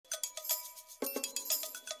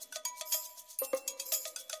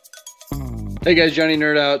Hey guys, Johnny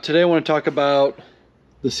Nerd Out. Today I want to talk about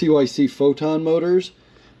the CYC Photon motors,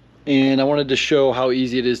 and I wanted to show how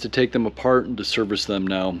easy it is to take them apart and to service them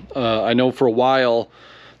now. I know for a while,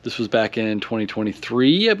 this was back in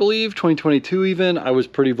 2023, I believe, 2022 even, I was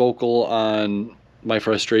pretty vocal on my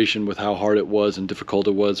frustration with how hard it was and difficult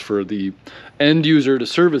it was for the end user to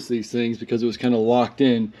service these things because it was kind of locked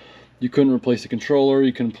in. You couldn't replace the controller,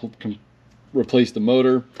 you couldn't replace the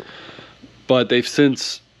motor, but they've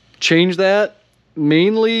since changed that,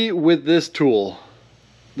 mainly with this tool.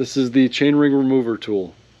 This is the chainring removal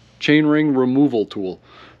tool.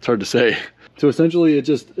 It's hard to say. So essentially it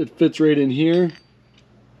fits right in here.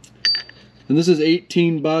 And this is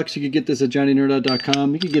 18 bucks. You could get this at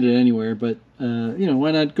johnnynerd.com. You could get it anywhere, but you know,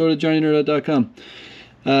 why not go to johnnynerd.com?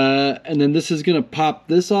 And then this is gonna pop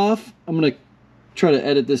this off. I'm gonna try to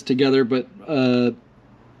edit this together, but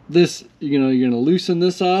this, you're gonna loosen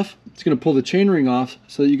this off. It's gonna pull the chainring off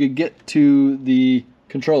so that you could get to the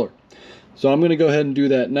controller. So I'm gonna go ahead and do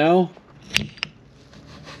that now.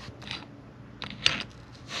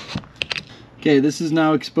 Okay, this is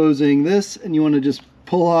now exposing this, and you want to just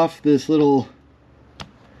pull off this little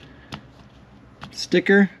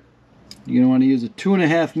sticker. You're gonna want to use a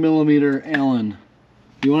 2.5 millimeter Allen.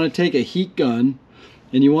 You want to take a heat gun,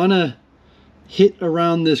 and you want to hit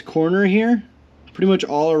around this corner here, pretty much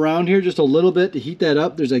all around here, just a little bit to heat that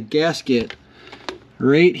up. There's a gasket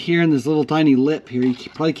right here in this little tiny lip here. You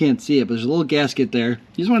probably can't see it, but there's a little gasket there.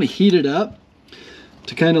 You just want to heat it up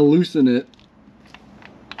to kind of loosen it.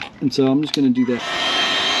 And so I'm just going to do that.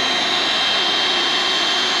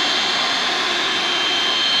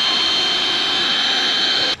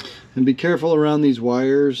 And be careful around these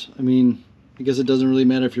wires. I mean, I guess it doesn't really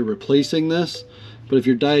matter if you're replacing this, but if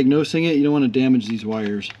you're diagnosing it, you don't want to damage these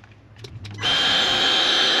wires.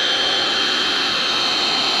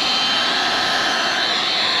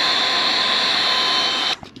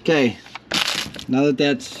 Okay, now that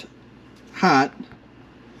that's hot,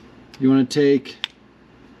 you want to take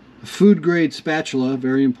a food grade spatula.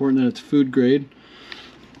 Very important that it's food grade.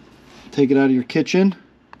 Take it out of your kitchen,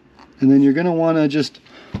 and then you're going to want to just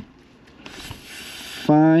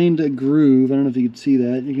find a groove. I don't know if you can see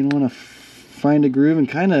that. You're going to want to find a groove and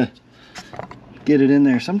kind of get it in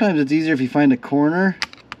there. Sometimes it's easier if you find a corner.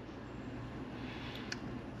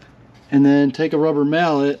 And then take a rubber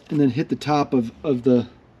mallet and then hit the top of the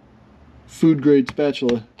food grade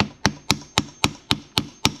spatula.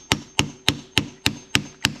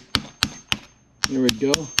 There we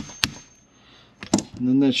go. And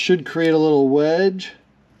then that should create a little wedge,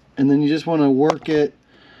 and then you just want to work it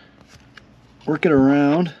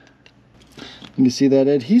around. You can see that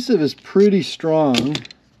adhesive is pretty strong,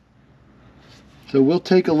 so we'll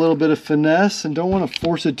take a little bit of finesse and don't want to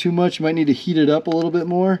force it too much. You might need to heat it up a little bit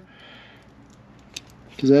more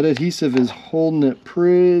because that adhesive is holding it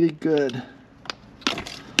pretty good.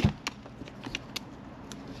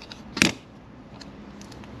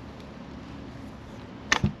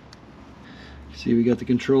 See, we got the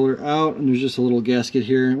controller out, and there's just a little gasket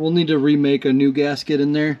here. We'll need to remake a new gasket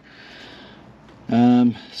in there.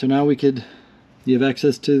 So now you have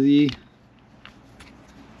access to the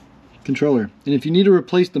controller. And if you need to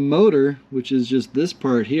replace the motor, which is just this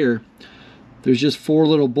part here, there's just 4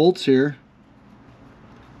 little bolts here.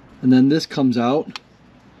 And then this comes out,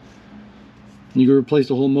 and you can replace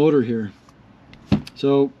the whole motor here.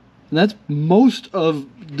 So, and that's most of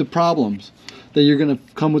the problems that you're going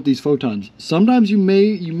to come with these photons. Sometimes you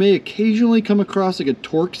may occasionally come across like a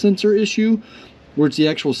torque sensor issue, where it's the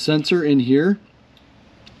actual sensor in here.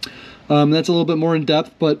 That's a little bit more in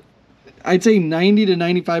depth, but I'd say 90 to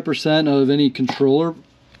 95% of any controller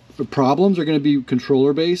problems are going to be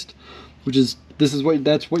controller based, which is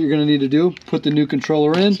that's what you're going to need to do. Put the new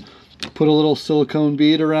controller in, put a little silicone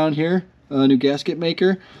bead around here, a new gasket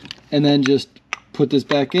maker, and then just put this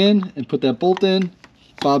back in and put that bolt in.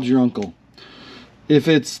 Bob's your uncle. If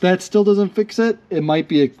that still doesn't fix it, it might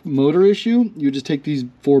be a motor issue. You just take these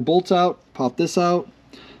 4 bolts out, pop this out,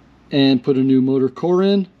 and put a new motor core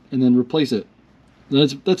in, and then replace it.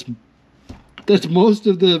 That's most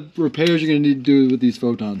of the repairs you're going to need to do with these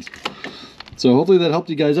photons. So hopefully that helped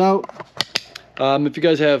you guys out. If you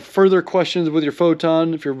guys have further questions with your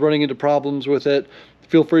photon, if you're running into problems with it,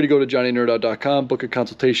 feel free to go to johnnynerd.com, book a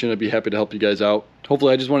consultation. I'd be happy to help you guys out.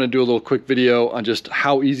 Hopefully I just want to do a little quick video on just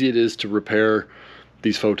how easy it is to repair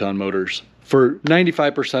these photon motors for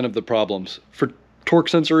 95% of the problems. For torque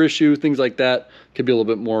sensor issue, things like that, could be a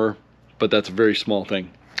little bit more, but that's a very small thing.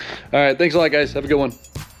 All right, thanks a lot, guys. Have a good one.